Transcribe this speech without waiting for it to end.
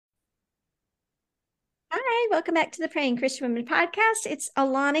Hi, welcome back to the Praying Christian Women podcast. It's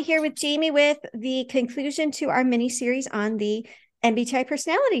Alana here with Jamie with the conclusion to our mini series on the MBTI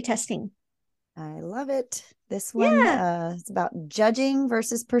personality testing. I love it. This one Yeah. is about judging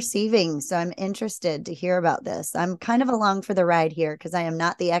versus perceiving. So I'm interested to hear about this. I'm kind of along for the ride here because I am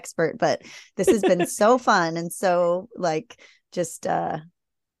not the expert, but this has been so fun and so just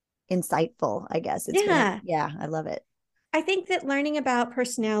insightful, I guess. Yeah. I love it. I think that learning about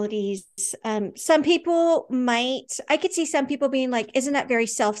personalities, some people might, I could see some people being like, isn't that very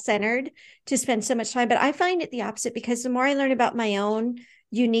self centered to spend so much time? But I find it the opposite because the more I learn about my own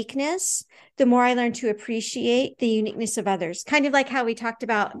uniqueness, the more I learn to appreciate the uniqueness of others. Kind of like how we talked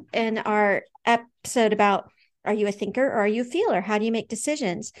about in our episode about are you a thinker or are you a feeler? How do you make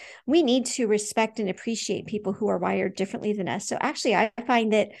decisions? We need to respect and appreciate people who are wired differently than us. So actually, I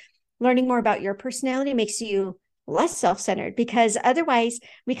find that learning more about your personality makes you less self-centered because otherwise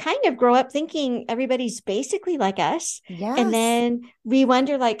we kind of grow up thinking everybody's basically like us, and Yes. then we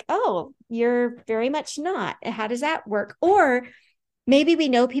wonder like, oh, you're very much not. How does that work? Or maybe we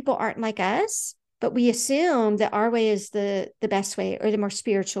know people aren't like us, but we assume that our way is the best way or the more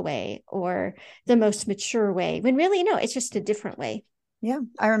spiritual way or the most mature way, when really no, it's just a different way. Yeah.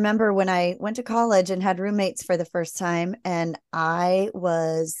 I remember when I went to college and had roommates for the first time, and I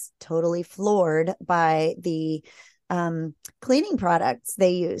was totally floored by the cleaning products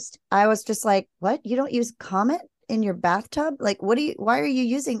they used. I was just like, what? You don't use Comet in your bathtub? Like, why are you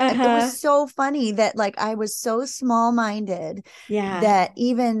using? And it was Uh-huh. so funny that like I was so small minded Yeah. that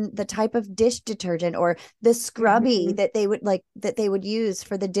even the type of dish detergent or the scrubby Mm-hmm. that they would use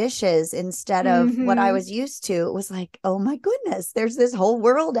for the dishes instead of what I Mm-hmm. was used to, it was like, oh my goodness, there's this whole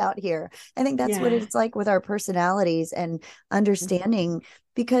world out here. I think that's what Yeah. it's like with our personalities and Mm-hmm. understanding,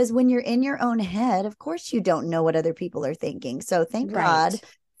 because when you're in your own head, of course you don't know what other people are thinking. So thank God Right.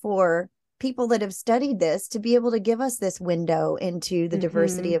 for people that have studied this to be able to give us this window into the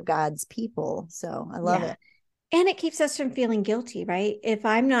diversity Mm-hmm. of God's people. So I love Yeah. it. And it keeps us from feeling guilty, right? If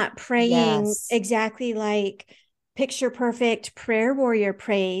I'm not praying Yes. exactly like picture perfect prayer warrior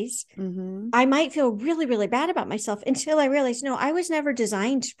prays, Mm-hmm. I might feel really, really bad about myself until I realize, no, I was never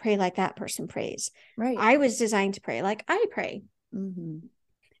designed to pray like that person prays. Right. I was designed to pray like I pray. Mm-hmm.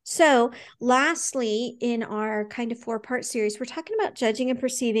 So, lastly, in our kind of four-part series, we're talking about judging and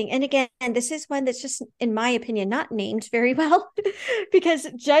perceiving. And again, this is one that's just, in my opinion, not named very well because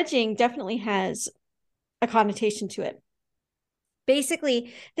judging definitely has a connotation to it.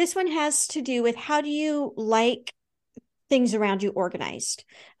 Basically, this one has to do with how do you like things around you organized?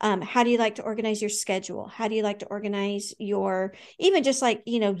 How do you like to organize your schedule? How do you like to organize your, even just like,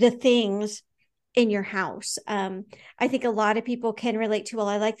 the things in your house? I think a lot of people can relate to, well,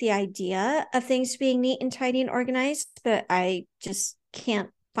 I like the idea of things being neat and tidy and organized, but I just can't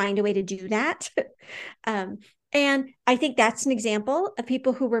find a way to do that. um, and I think that's an example of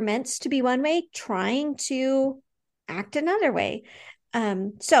people who were meant to be one way trying to act another way.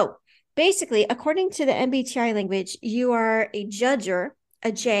 So basically, according to the MBTI language, you are a judger,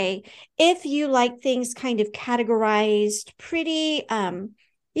 a J, if you like things kind of categorized pretty, in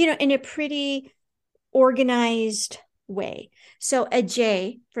a pretty organized way. So a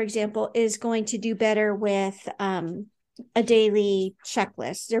J, for example, is going to do better with a daily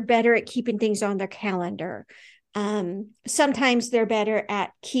checklist. They're better at keeping things on their calendar. Sometimes they're better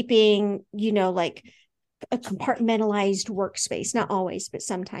at keeping, like a compartmentalized workspace, not always, but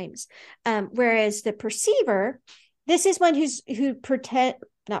sometimes. Whereas the perceiver, this is one who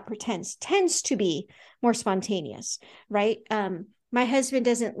not pretends, tends to be more spontaneous, right? My husband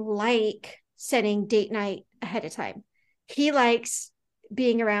doesn't like setting date night ahead of time. He likes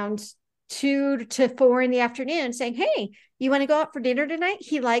being around 2 to 4 in the afternoon saying, hey, you want to go out for dinner tonight?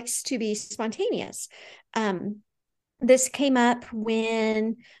 He likes to be spontaneous. This came up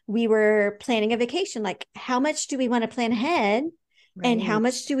when we were planning a vacation. Like, how much do we want to plan ahead? And how Right.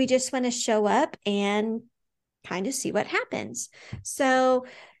 much do we just want to show up and kind of see what happens? So,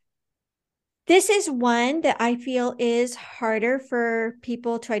 this is one that I feel is harder for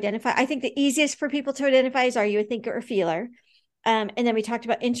people to identify. I think the easiest for people to identify is, are you a thinker or feeler? And then we talked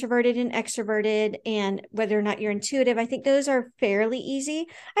about introverted and extroverted and whether or not you're intuitive. I think those are fairly easy.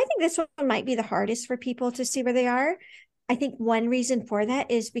 I think this one might be the hardest for people to see where they are. I think one reason for that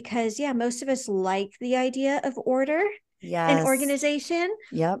is because, yeah, most of us like the idea of order and Yes. organization.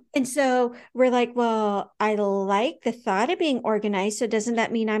 Yep. And so we're like, well, I like the thought of being organized. So doesn't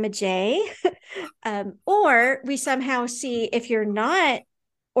that mean I'm a J? Or we somehow see if you're not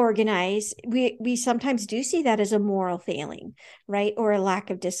organized, we sometimes do see that as a moral failing, right? Or a lack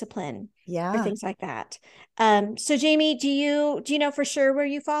of discipline or Yeah. things like that. So Jamie, do you know for sure where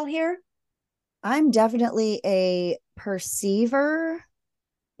you fall here? I'm definitely a perceiver,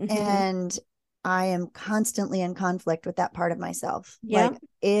 Mm-hmm. and I am constantly in conflict with that part of myself. Yeah. Like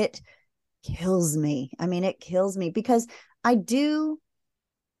it kills me. I mean, it kills me because I do,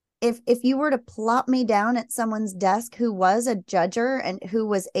 if you were to plop me down at someone's desk who was a judger and who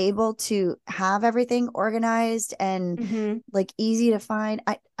was able to have everything organized and Mm-hmm. like easy to find,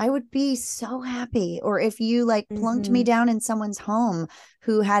 I would be so happy. Or if you like plunked me Mm-hmm. down in someone's home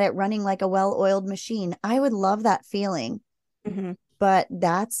who had it running like a well-oiled machine, I would love that feeling. Mm-hmm. But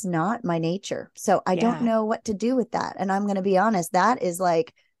that's not my nature. So I don't Yeah. know what to do with that. And I'm going to be honest, that is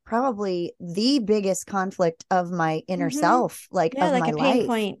like probably the biggest conflict of my inner Mm-hmm. self, like Yeah, of like my a pain life,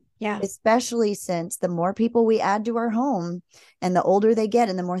 point. Yeah. especially since the more people we add to our home and the older they get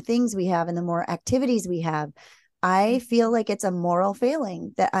and the more things we have and the more activities we have, I feel like it's a moral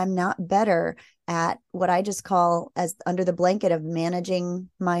failing that I'm not better at what I just call as under the blanket of managing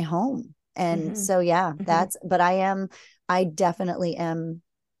my home. And Mm-hmm. so, yeah, Mm-hmm. but I definitely am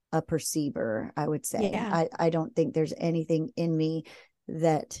a perceiver, I would say. Yeah. I don't think there's anything in me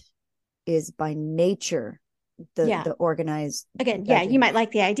that is by nature Yeah. the organized Again, yeah, you judging. might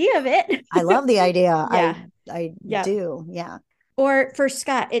like the idea of it. I love the idea. Yeah. I Yeah. do. Yeah. Or for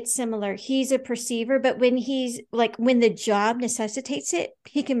Scott, it's similar. He's a perceiver, but when he's like when the job necessitates it,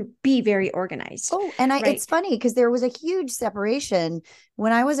 he can be very organized, Oh, and right? it's funny because there was a huge separation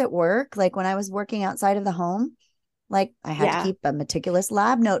when I was at work, like when I was working outside of the home. Like I had to Yeah. keep a meticulous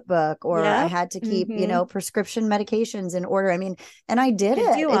lab notebook, or I Yep. had to keep, Mm-hmm. prescription medications in order. I mean, and I You did could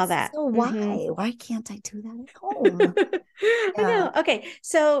it. do all It's that. so Mm-hmm. why can't I do that at home? I Yeah. know. Okay.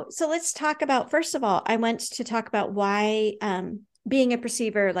 So let's talk about first of all, I want to talk about why being a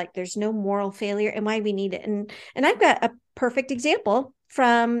perceiver, like there's no moral failure and why we need it. And I've got a perfect example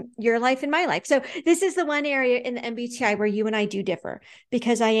from your life and my life. So this is the one area in the MBTI where you and I do differ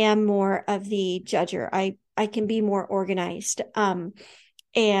because I am more of the judger. I can be more organized.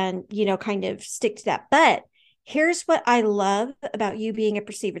 And kind of stick to that. But here's what I love about you being a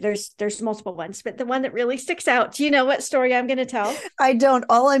perceiver. There's multiple ones, but the one that really sticks out. Do you know what story I'm going to tell? I don't.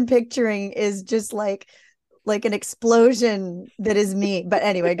 All I'm picturing is just like an explosion that is me. But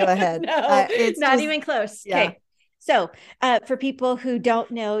anyway, go ahead. No, It's not just even close. yeah. Okay. So, for people who don't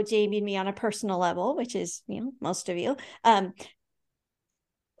know Jamie and me on a personal level, which is, most of you,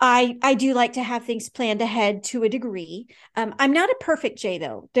 I do like to have things planned ahead to a degree. I'm not a perfect J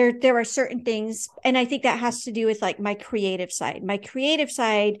though. There are certain things, and I think that has to do with like my creative side. My creative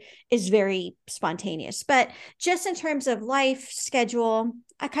side is very spontaneous, but just in terms of life schedule,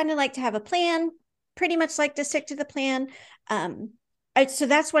 I kind of like to have a plan. Pretty much like to stick to the plan. Um, so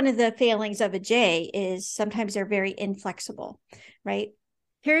that's one of the failings of a J is sometimes they're very inflexible, right?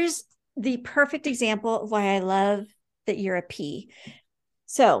 Here's the perfect example of why I love that you're a P.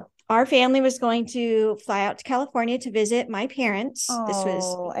 So our family was going to fly out to California to visit my parents. This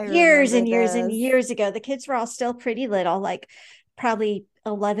was Oh, I years remember and years and this. years ago. The kids were all still pretty little, like probably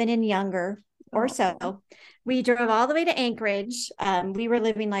 11 and younger or so. Oh, We drove all the way to Anchorage. We were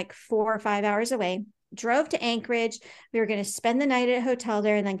living like 4 or 5 hours away. Drove to Anchorage. We were going to spend the night at a hotel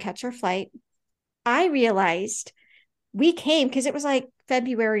there and then catch our flight. I realized we came because it was like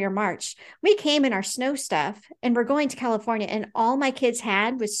February or March. We came in our snow stuff and we're going to California, and all my kids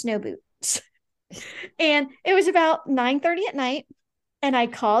had was snow boots. And it was about 9:30 at night. And I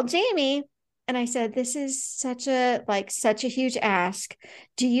called Jamie and I said, this is such a huge ask.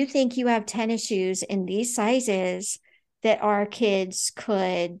 Do you think you have tennis shoes in these sizes that our kids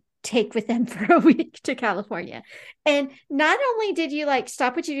could take with them for a week to California? And not only did you like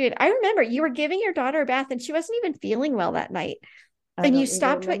stop what you did, I remember you were giving your daughter a bath and she wasn't even feeling well that night. I And you don't even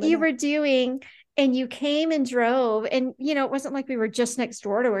stopped what remember you that. were doing and you came and drove. And, it wasn't like we were just next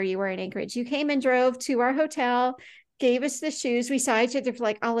door to where you were in Anchorage. You came and drove to our hotel, gave us the shoes. We saw each other for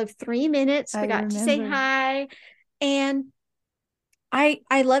like all of 3 minutes. I We got to say remember. hi. And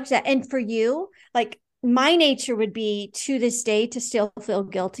I loved that. And for you, like my nature would be to this day to still feel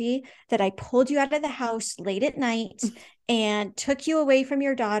guilty that I pulled you out of the house late at night and took you away from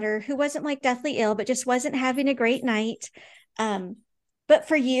your daughter who wasn't like deathly ill, but just wasn't having a great night. Um, but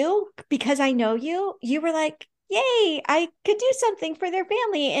for you, because I know you, you were like, yay, I could do something for their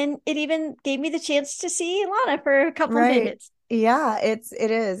family. And it even gave me the chance to see Lana for a couple Right. minutes. Yeah, it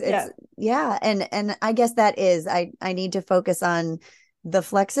is. It's Yeah. yeah, and I guess that is I need to focus on the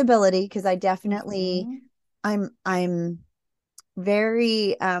flexibility because I definitely Mhm. I'm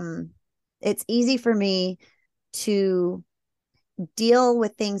very it's easy for me to deal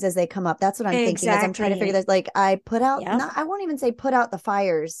with things as they come up. That's what I'm thinking as I'm trying to figure Exactly. this. Like I put out, Yeah. not, I won't even say put out the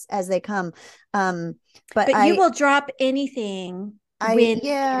fires as they come. Um, but But you I, will drop anything when it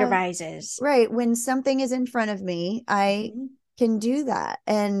Yeah, arises. right. When something is in front of me, I Mhm. can do that.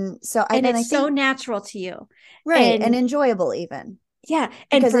 And so And I it's so think, natural to you. right. And And enjoyable even, yeah,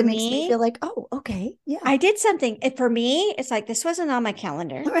 and because for it makes me feel me, like, oh, okay. Yeah. I did something. And for me, it's like this wasn't on my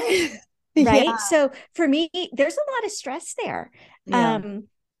calendar, Right. right? Yeah. So for me, there's a lot of stress there. Yeah. Um,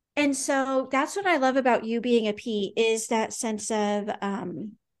 and so that's what I love about you being a P is that sense of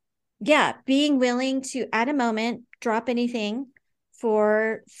yeah, being willing to at a moment drop anything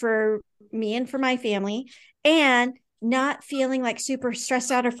for me and for my family, and not feeling like super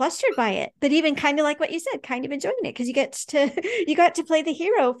stressed out or flustered by it, but even kind of like what you said, kind of enjoying it because you got to play the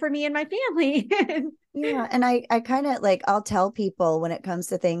hero for me and my family. Yeah. And I kind of like, I'll tell people when it comes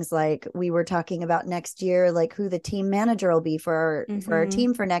to things like we were talking about next year, like who the team manager will be for our Mm-hmm.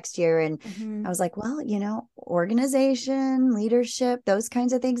 team for next year. And I Mm-hmm. was like, well, organization, leadership, those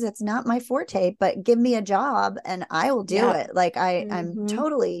kinds of things, that's not my forte, but give me a job and I will do Yep. it. Like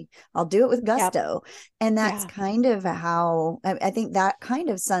Mm-hmm. I'll do it with Yep. gusto. And that's Yeah. kind of how I think that kind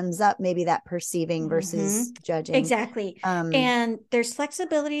of sums up maybe that perceiving Mm-hmm. versus judging. Exactly. Um, And there's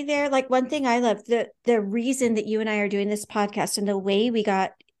flexibility there. Like one thing I love, the reason that you and I are doing this podcast and the way we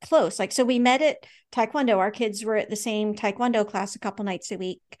got close. Like so we met at Taekwondo. Our kids were at the same Taekwondo class a couple nights a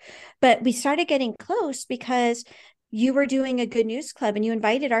week. But we started getting close because you were doing a good news club and you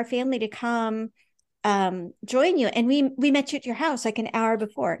invited our family to come join you, and we met you at your house like an hour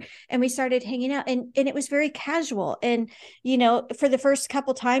before, and we started hanging out, and it was very casual. And for the first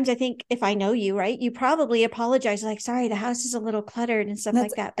couple times, I think, if I know you right, you probably apologize like, sorry, the house is a little cluttered and stuff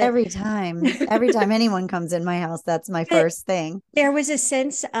that's like that, but every time anyone comes in my house, that's my but first thing. there was a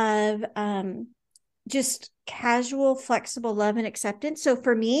sense of just casual, flexible love and acceptance. So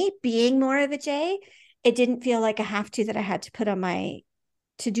for me, being more of a J, it didn't feel like a have to that I had to put on my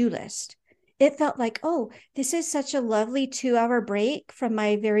to-do list. It felt like, oh, this is such a lovely 2 hour break from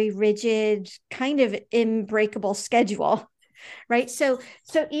my very rigid, kind of unbreakable schedule. Right. So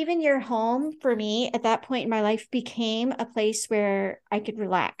even your home for me at that point in my life became a place where I could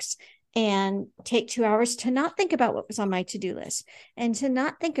relax and take 2 hours to not think about what was on my to-do list and to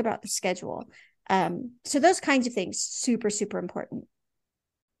not think about the schedule. So those kinds of things, super, super important.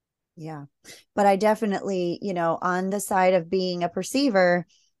 Yeah. But I definitely, on the side of being a perceiver,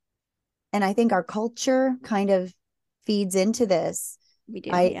 and I think our culture kind of feeds into this. We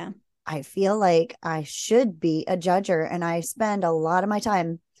do, I yeah. I feel like I should be a judger, and I spend a lot of my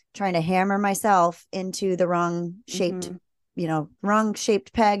time trying to hammer myself into the Mm-hmm. wrong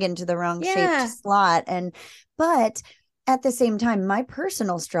shaped peg into the wrong shaped Yeah. slot. But at the same time, my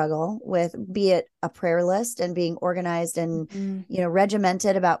personal struggle with, be it a prayer list and being organized and, Mm-hmm.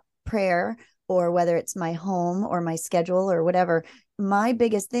 regimented about prayer, or whether it's my home or my schedule or whatever, my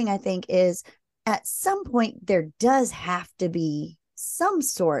biggest thing I think is at some point there does have to be some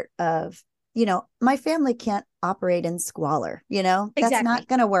sort of, my family can't operate in squalor, that's not Exactly.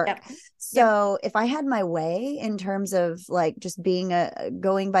 going to work. Yep. Yep. So if I had my way in terms of like just being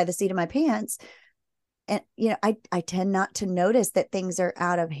going by the seat of my pants, and I tend not to notice that things are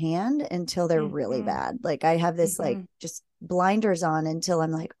out of hand until they're really Mm-hmm. bad. Like I have this like Mm-hmm. just blinders on until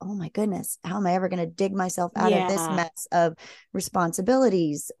I'm like, oh my goodness, how am I ever going to dig myself out of this Yeah. mess of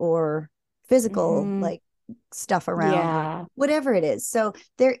responsibilities or physical Mm-hmm. like stuff around or Yeah. whatever it is. So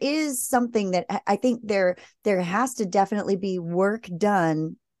there is something that I think there has to definitely be work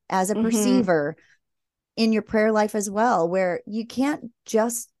done as a Mm-hmm. perceiver in your prayer life as well, where you can't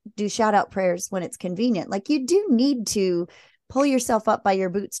just do shout out prayers when it's convenient. Like you do need to pull yourself up by your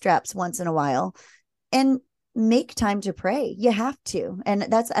bootstraps once in a while and make time to pray. You have to. And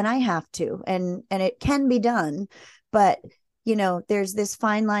I have to. And it can be done, but there's this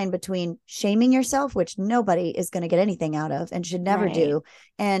fine line between shaming yourself, which nobody is going to get anything out of and should never Right. do,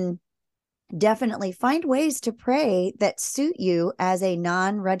 and definitely find ways to pray that suit you as a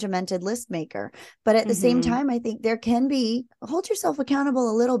non-regimented list maker. But at the same Mm-hmm. time, I think there can be, hold yourself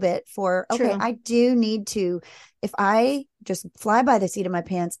accountable a little bit for, okay, True. I do need to, if I just fly by the seat of my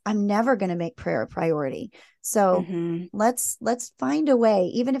pants, I'm never going to make prayer a priority. So Mm-hmm. let's find a way,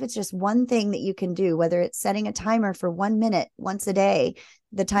 even if it's just one thing that you can do, whether it's setting a timer for 1 minute once a day,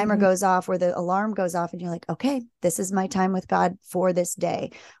 the timer Mm-hmm. goes off or the alarm goes off and you're like, okay, this is my time with God for this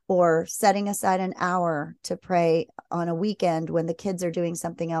day, or setting aside an hour to pray on a weekend when the kids are doing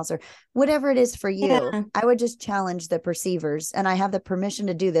something else, or whatever it is for you. Yeah. I would just challenge the perceivers, and I have the permission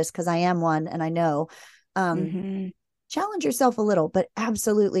to do this because I am one and I know. um, Mm-hmm. Challenge yourself a little, but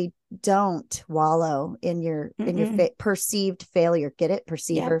absolutely don't wallow in your Mm-mm. perceived failure. Get it?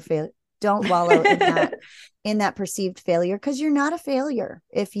 Perceiver Yep. fail. Don't wallow in that perceived failure, because you're not a failure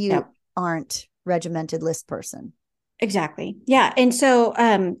if you Yep. aren't regimented list person. Exactly. Yeah. And so,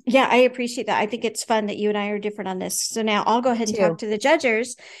 yeah, I appreciate that. I think it's fun that you and I are different on this. So now I'll go Me ahead and talk too. to the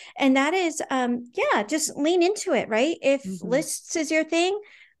judges. And that is, yeah, just lean into it, right? If Hmm. lists is your thing,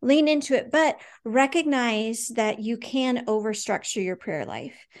 lean into it, but recognize that you can overstructure your prayer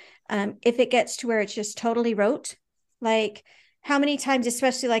life. If it gets to where it's just totally rote, like how many times,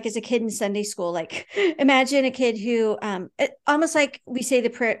 especially like as a kid in Sunday school, like imagine a kid who, almost like we say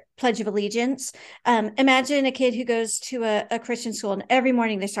the Pledge of Allegiance. Imagine a kid who goes to a Christian school and every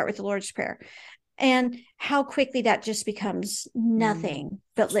morning they start with the Lord's Prayer, and how quickly that just becomes Mm, nothing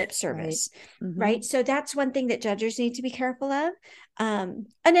but lip right. service, Hmm. right? So that's one thing that judges need to be careful of.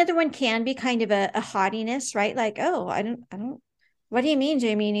 Another one can be kind of a haughtiness, right? Like, oh, I don't. What do you mean,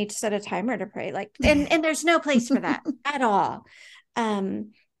 Jamie? You need to set a timer to pray, like, and there's no place for that at all.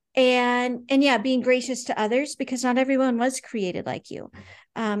 Um, and yeah, being gracious to others because not everyone was created like you.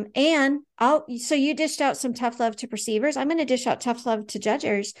 And so you dished out some tough love to perceivers. I'm going to dish out tough love to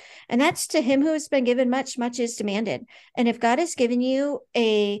judgers, and that's to him who has been given much, much is demanded. And if God has given you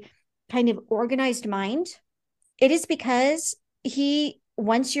a kind of organized mind, it is because he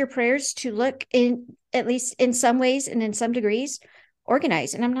wants your prayers to look, in at least in some ways and in some degrees,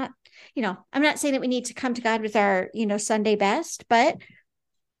 organized. And I'm not saying that we need to come to God with our, Sunday best, but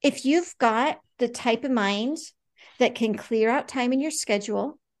if you've got the type of mind that can clear out time in your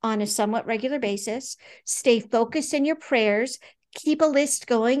schedule on a somewhat regular basis, stay focused in your prayers, keep a list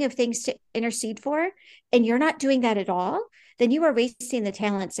going of things to intercede for, and you're not doing that at all, then you are wasting the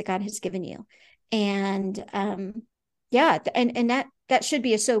talents that God has given you. And yeah, and that should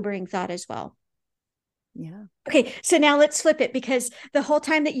be a sobering thought as well. Yeah. Okay, so now let's flip it, because the whole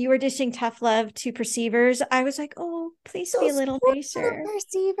time that you were dishing tough love to perceivers, I was like, oh, please be a Those little poor little nicer.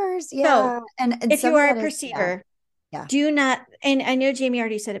 perceivers. So Yeah. And if some you of are a that is, yeah. perceiver, Yeah. do not, and I know Jamie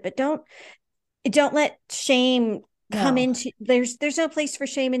already said it, but don't let shame come No. into, there's no place for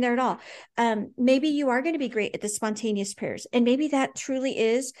shame in there at all. Maybe you are going to be great at the spontaneous prayers, and maybe that truly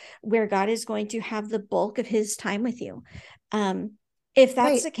is where God is going to have the bulk of his time with you. Um, if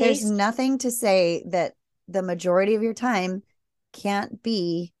that's Right. the There's case, nothing to say that the majority of your time can't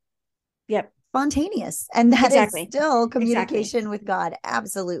be yep, spontaneous. And that is exactly. still Exactly. communication with God.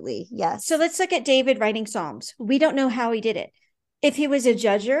 Absolutely. So Yes. let's look at David writing Psalms. We don't know how he did it. If he was a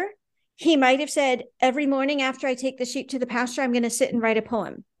judger, he might have said, every morning after I take the sheep to the pasture, I'm going to sit and write a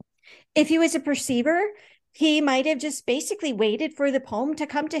poem. If he was a perceiver, he might have just basically waited for the poem to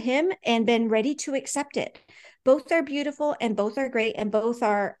come to him and been ready to accept it. Both are beautiful and both are great and both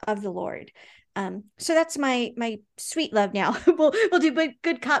are of the Lord. So that's my sweet love. Now we'll do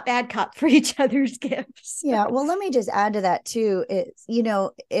good cop, bad cop for each other's gifts. Yeah, well, let me just add to that too. It's,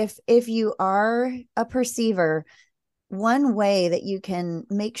 if you are a perceiver, one way that you can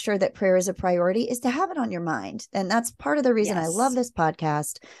make sure that prayer is a priority is to have it on your mind. And that's part of the reason I love Yes. this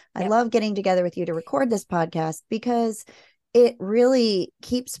podcast. I Yep. love getting together with you to record this podcast because it really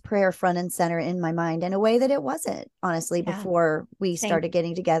keeps prayer front and center in my mind in a way that it wasn't, honestly, Yeah. before we Same. started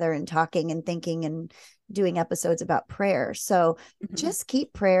getting together and talking and thinking and doing episodes about prayer. So Mhm. just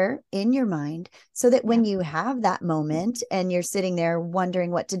keep prayer in your mind so that Yeah. when you have that moment and you're sitting there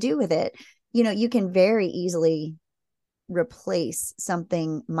wondering what to do with it, you can very easily replace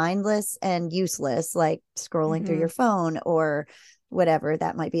something mindless and useless like scrolling through your Mhm. phone or whatever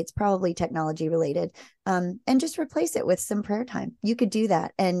that might be. It's probably technology related. And just replace it with some prayer time. You could do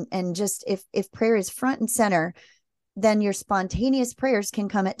that. And just if prayer is front and center, then your spontaneous prayers can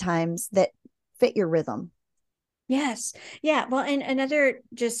come at times that fit your rhythm. Yes. Yeah. Well, and another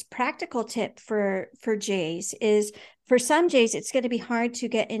just practical tip for Jays is, for some Jays, it's going to be hard to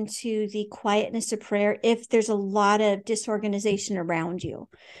get into the quietness of prayer if there's a lot of disorganization around you.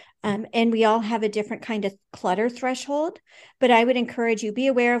 And we all have a different kind of clutter threshold, but I would encourage you, be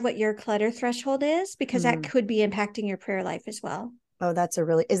aware of what your clutter threshold is, because that Mm. could be impacting your prayer life as well. Oh, that's a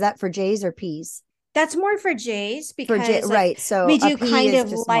really, is that for J's or P's? That's more for Jays, For J, because like right. So we a do P kind is of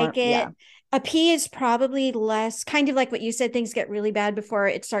just more, like yeah. it. A P is probably less, kind of like what you said, things get really bad before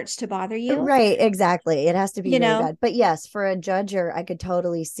it starts to bother you, Right, exactly. It has to be you really know? bad. But yes, for a judger, I could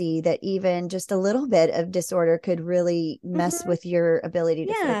totally see that even just a little bit of disorder could really mess Mhm. with your ability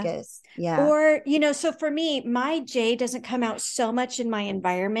to Yeah. focus. Yeah. Or, so for me, my J doesn't come out so much in my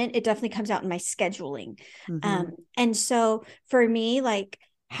environment. It definitely comes out in my scheduling. Hmm. And so for me, like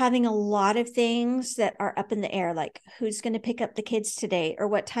having a lot of things that are up in the air, like who's going to pick up the kids today, or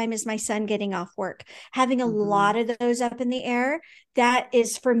what time is my son getting off work, having a Hmm. lot of those up in the air, that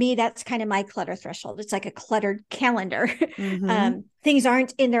is for me, that's kind of my clutter threshold. It's like a cluttered calendar. Hmm. Things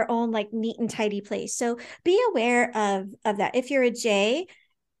aren't in their own like neat and tidy place. So be aware of that. If you're a J,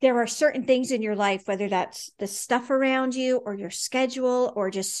 there are certain things in your life, whether that's the stuff around you or your schedule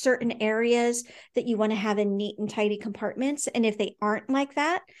or just certain areas that you want to have in neat and tidy compartments. And if they aren't like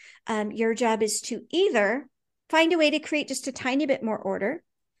that, your job is to either find a way to create just a tiny bit more order,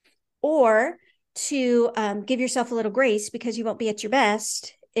 or to give yourself a little grace, because you won't be at your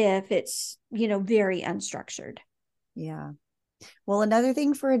best if it's, very unstructured. Yeah. Well, another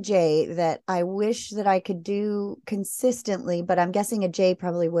thing for a J that I wish that I could do consistently, but I'm guessing a J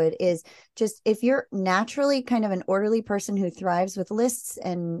probably would, is just if you're naturally kind of an orderly person who thrives with lists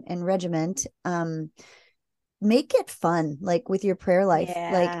and regiment, make it fun, like with your prayer life.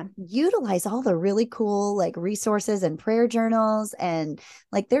 Yeah. Like utilize all the really cool like resources and prayer journals, and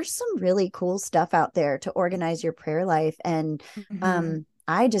like there's some really cool stuff out there to organize your prayer life. And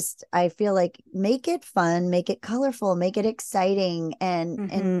I feel like make it fun, make it colorful, make it exciting,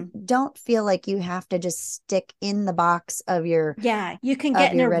 and don't feel like you have to just stick in the box of your you can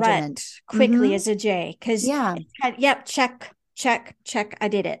get in a regiment rut quickly as a J, because check, I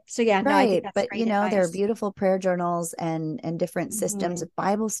did it. So right. No, I think that's but great advice. There are beautiful prayer journals and different systems of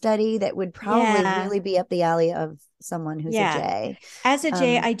Bible study that would probably really be up the alley of someone who's a J. As a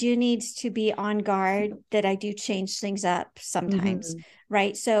J, I do need to be on guard that I do change things up sometimes,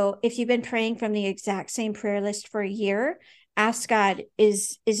 right? So if you've been praying from the exact same prayer list for a year, ask God,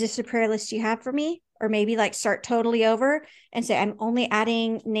 is this a prayer list you have for me? Or maybe like start totally over and say, I'm only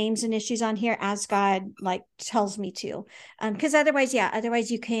adding names and issues on here as God like tells me to. Because otherwise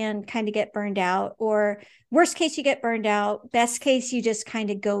you can kind of get burned out, or worst case, you get burned out. Best case, you just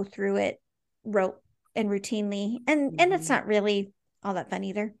kind of go through it rote and routinely. And it's not really all that fun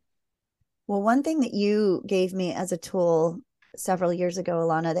either. Well, one thing that you gave me as a tool several years ago,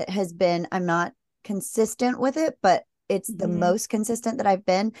 Alana, that has been, I'm not consistent with it, but it's the most consistent that I've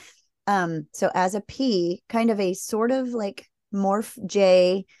been. So as a P, kind of a sort of like morph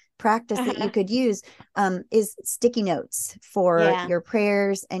J practice that you could use, is sticky notes for your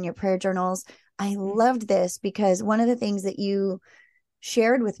prayers and your prayer journals. I loved this because one of the things that you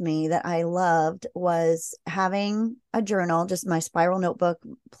shared with me that I loved was having a journal, just my spiral notebook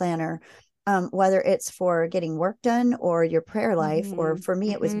planner, whether it's for getting work done or your prayer life, or for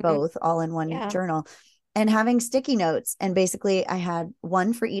me, it was both, all in one journal. And having sticky notes. And basically I had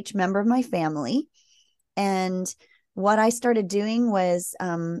one for each member of my family. And what I started doing was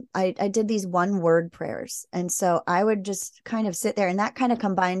I did these 1-word prayers. And so I would just kind of sit there, and that kind of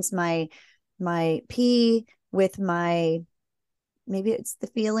combines my P with maybe it's the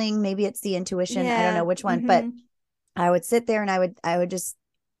feeling, maybe it's the intuition. I don't know which one, but I would sit there and I would just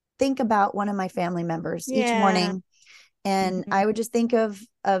think about one of my family members each morning. And I would just think of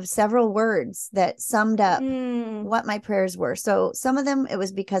several words that summed up what my prayers were. So some of them, it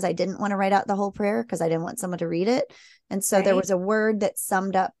was because I didn't want to write out the whole prayer because I didn't want someone to read it. And so there was a word that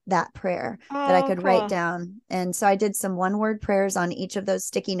summed up that prayer that I could write down. And so I did some 1-word prayers on each of those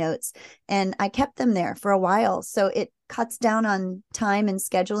sticky notes, and I kept them there for a while. So it cuts down on time and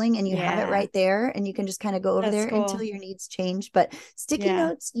scheduling, and you have it right there, and you can just kind of go over there until your needs change. But sticky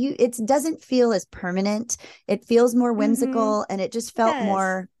notes, it doesn't feel as permanent. It feels more whimsical, and it just felt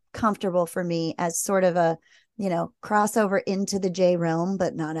more comfortable for me as sort of a crossover into the J realm,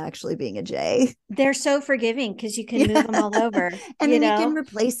 but not actually being a J. They're so forgiving because you can move them all over. And then you can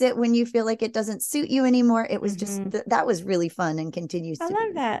replace it when you feel like it doesn't suit you anymore. It was just, that was really fun and continues to be. I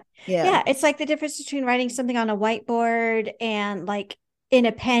love that. Yeah. It's like the difference between writing something on a whiteboard and like in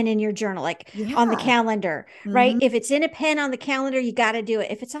a pen in your journal, like on the calendar, right? If it's in a pen on the calendar, you got to do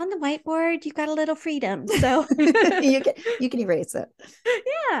it. If it's on the whiteboard, you got a little freedom. So you can erase it.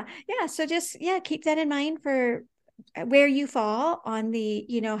 Yeah. So just, keep that in mind for where you fall on the,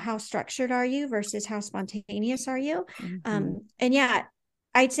 how structured are you versus how spontaneous are you? And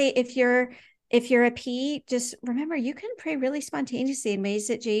I'd say if you're a P, just remember you can pray really spontaneously in ways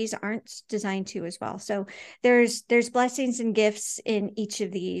that J's aren't designed to as well. So there's blessings and gifts in each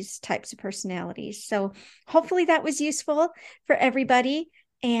of these types of personalities. So hopefully that was useful for everybody,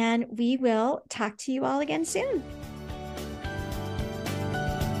 and we will talk to you all again soon.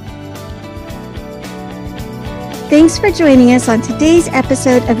 Thanks for joining us on today's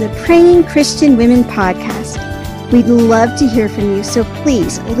episode of the Praying Christian Women podcast. We'd love to hear from you, so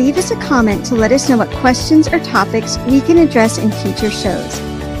please leave us a comment to let us know what questions or topics we can address in future shows.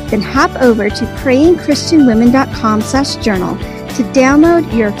 Then hop over to prayingchristianwomen.com/journal to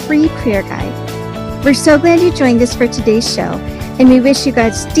download your free prayer guide. We're so glad you joined us for today's show, and we wish you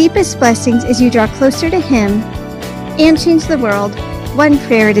God's deepest blessings as you draw closer to Him and change the world one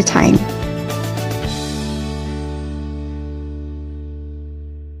prayer at a time.